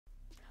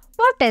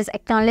what is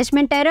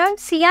acknowledgement error,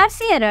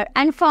 CRC error,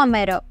 and form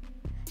error.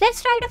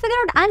 Let's try to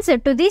figure out answer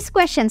to these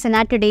questions in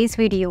our today's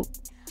video.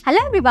 Hello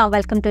everyone,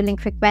 welcome to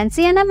Link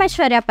Frequency and I'm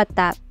Aishwarya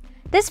Pattar.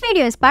 This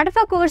video is part of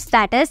our course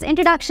that is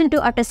Introduction to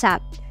AutoSAP.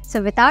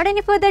 So without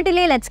any further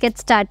delay, let's get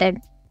started.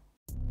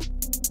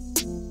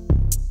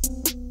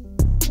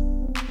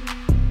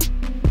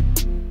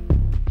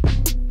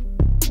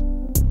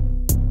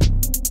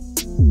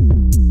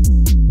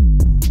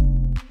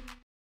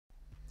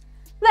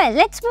 Well,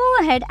 let's move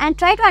ahead and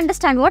try to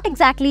understand what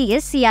exactly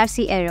is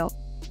CRC error.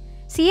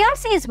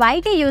 CRC is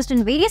widely used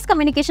in various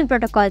communication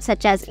protocols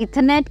such as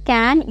Ethernet,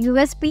 CAN,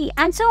 USB,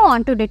 and so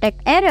on to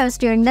detect errors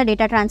during the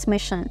data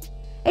transmission.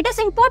 It is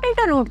important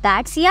to note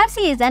that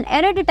CRC is an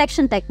error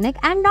detection technique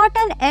and not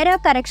an error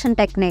correction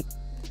technique.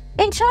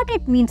 In short,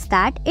 it means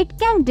that it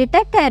can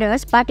detect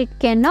errors but it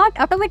cannot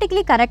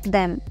automatically correct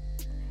them.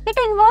 It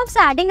involves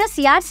adding a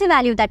CRC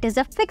value, that is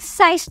a fixed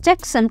size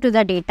checksum, to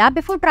the data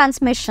before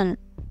transmission.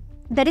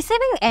 The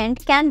receiving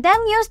end can then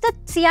use the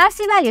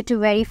CRC value to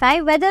verify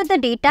whether the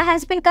data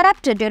has been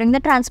corrupted during the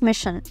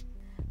transmission.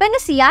 When a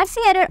CRC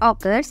error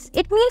occurs,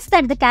 it means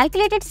that the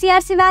calculated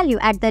CRC value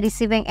at the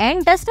receiving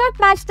end does not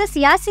match the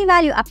CRC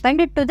value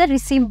appended to the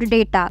received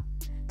data.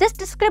 This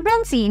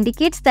discrepancy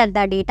indicates that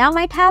the data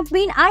might have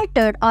been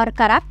altered or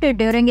corrupted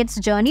during its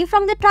journey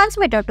from the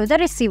transmitter to the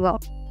receiver.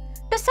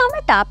 To sum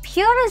it up,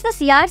 here is the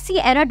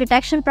CRC error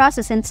detection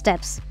process in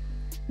steps.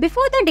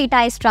 Before the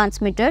data is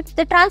transmitted,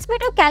 the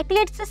transmitter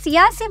calculates the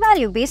CRC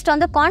value based on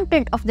the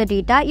content of the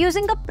data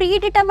using a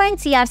predetermined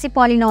CRC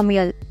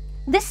polynomial.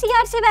 This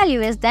CRC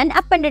value is then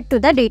appended to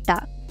the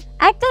data.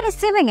 At the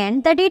receiving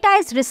end, the data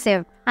is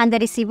received, and the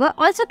receiver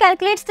also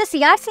calculates the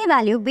CRC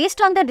value based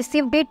on the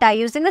received data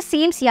using the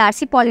same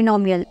CRC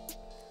polynomial.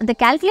 The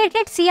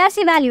calculated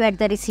CRC value at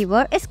the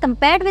receiver is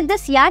compared with the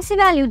CRC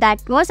value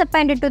that was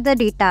appended to the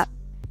data.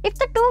 If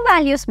the two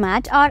values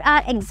match or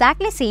are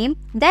exactly same,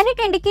 then it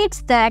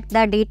indicates that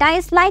the data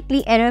is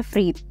likely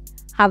error-free.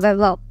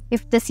 However,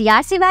 if the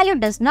CRC value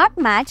does not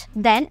match,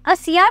 then a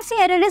CRC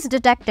error is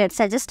detected,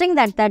 suggesting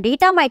that the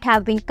data might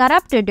have been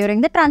corrupted during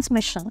the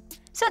transmission.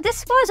 So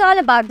this was all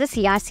about the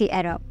CRC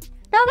error.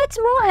 Now let's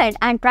move ahead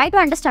and try to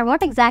understand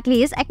what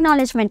exactly is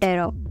acknowledgement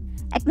error.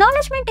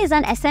 Acknowledgement is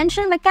an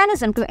essential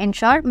mechanism to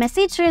ensure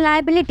message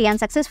reliability and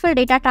successful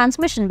data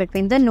transmission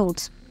between the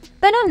nodes.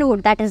 When a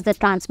node, that is the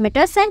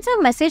transmitter, sends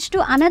a message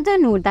to another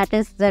node, that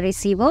is the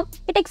receiver,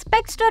 it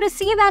expects to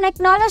receive an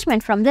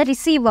acknowledgement from the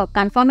receiver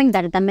confirming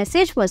that the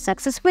message was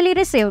successfully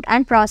received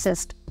and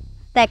processed.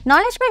 The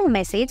acknowledgement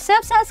message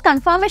serves as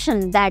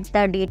confirmation that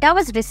the data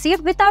was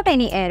received without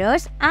any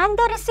errors and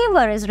the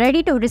receiver is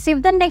ready to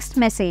receive the next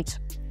message.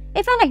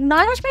 If an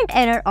acknowledgement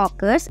error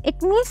occurs,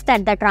 it means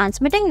that the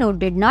transmitting node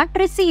did not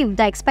receive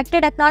the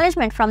expected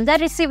acknowledgement from the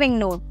receiving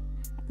node.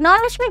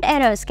 Acknowledgement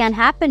errors can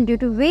happen due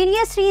to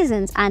various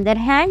reasons and their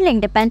handling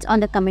depends on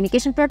the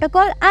communication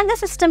protocol and the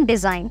system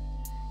design.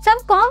 Some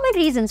common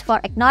reasons for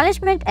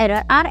acknowledgement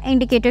error are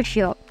indicated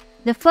here.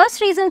 The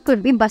first reason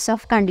could be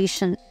bus-off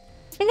condition.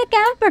 In the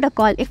CAN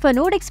protocol, if a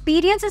node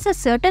experiences a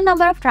certain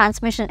number of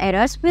transmission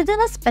errors within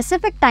a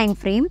specific time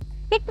frame,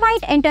 it might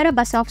enter a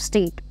bus-off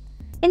state.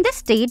 In this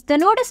state, the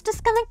node is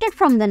disconnected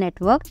from the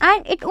network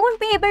and it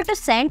won't be able to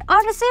send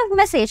or receive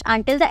message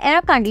until the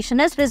error condition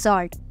is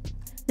resolved.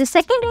 The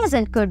second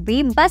reason could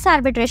be bus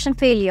arbitration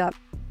failure.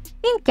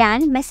 In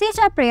CAN, messages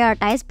are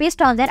prioritized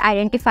based on their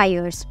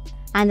identifiers,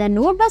 and the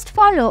node must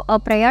follow a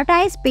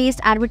prioritized-based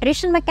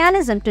arbitration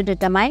mechanism to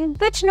determine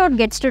which node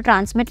gets to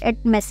transmit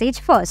its message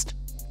first.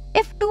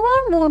 If two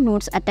or more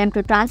nodes attempt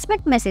to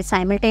transmit message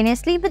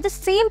simultaneously with the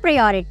same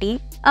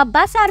priority, a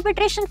bus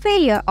arbitration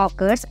failure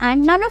occurs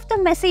and none of the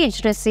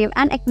messages receive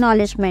an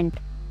acknowledgement.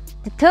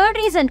 The third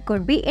reason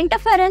could be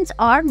interference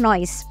or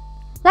noise.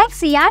 Like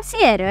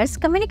CRC errors,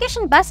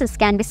 communication buses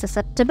can be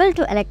susceptible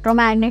to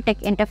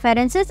electromagnetic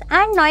interferences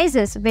and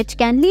noises which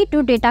can lead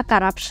to data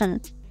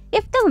corruption.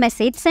 If the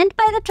message sent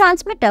by the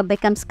transmitter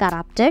becomes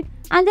corrupted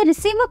and the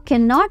receiver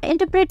cannot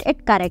interpret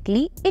it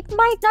correctly, it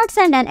might not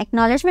send an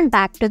acknowledgement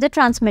back to the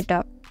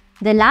transmitter.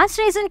 The last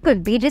reason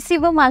could be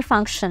receiver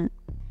malfunction.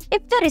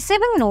 If the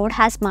receiving node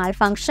has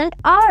malfunctioned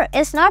or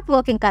is not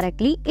working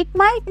correctly, it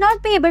might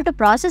not be able to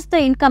process the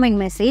incoming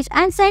message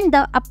and send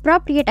the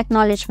appropriate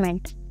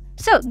acknowledgement.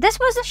 So this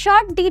was a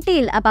short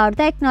detail about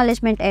the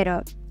acknowledgement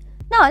error.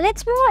 Now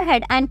let's move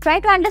ahead and try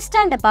to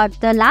understand about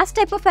the last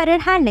type of error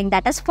handling,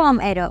 that is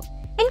form error.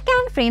 In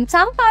CAN frame,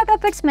 some part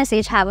of its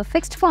message have a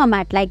fixed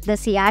format like the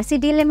CRC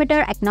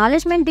delimiter,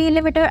 acknowledgement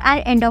delimiter,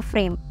 and end of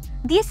frame.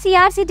 These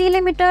CRC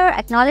delimiter,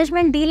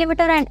 acknowledgement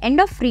delimiter, and end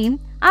of frame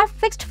are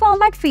fixed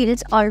format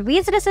fields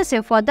always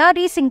recessive for the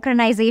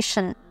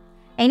resynchronization.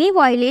 Any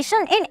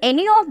violation in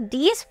any of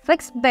these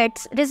fixed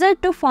bits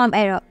result to form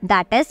error.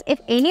 That is, if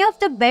any of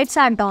the bits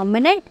are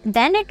dominant,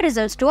 then it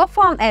results to a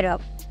form error.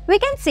 We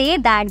can say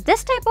that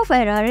this type of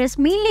error is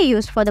mainly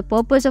used for the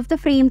purpose of the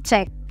frame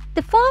check.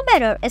 The form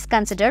error is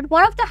considered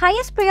one of the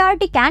highest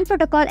priority CAN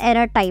protocol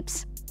error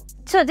types.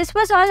 So this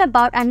was all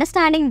about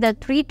understanding the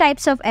three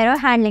types of error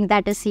handling,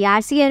 that is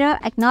CRC error,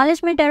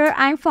 acknowledgement error,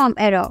 and form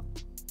error.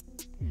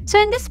 So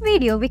in this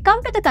video, we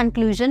come to the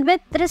conclusion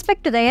with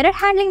respect to the error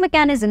handling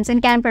mechanisms in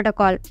CAN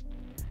protocol.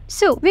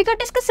 So we could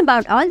discuss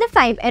about all the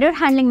 5 error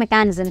handling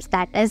mechanisms,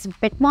 that is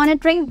bit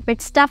monitoring,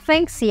 bit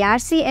stuffing,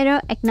 CRC error,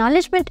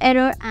 acknowledgement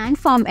error and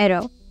form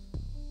error.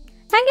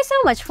 Thank you so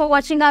much for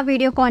watching our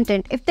video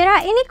content. If there are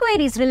any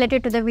queries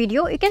related to the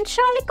video, you can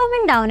surely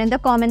comment down in the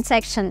comment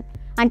section.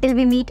 Until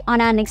we meet on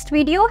our next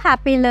video,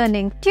 happy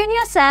learning. Tune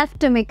yourself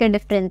to make a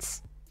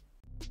difference.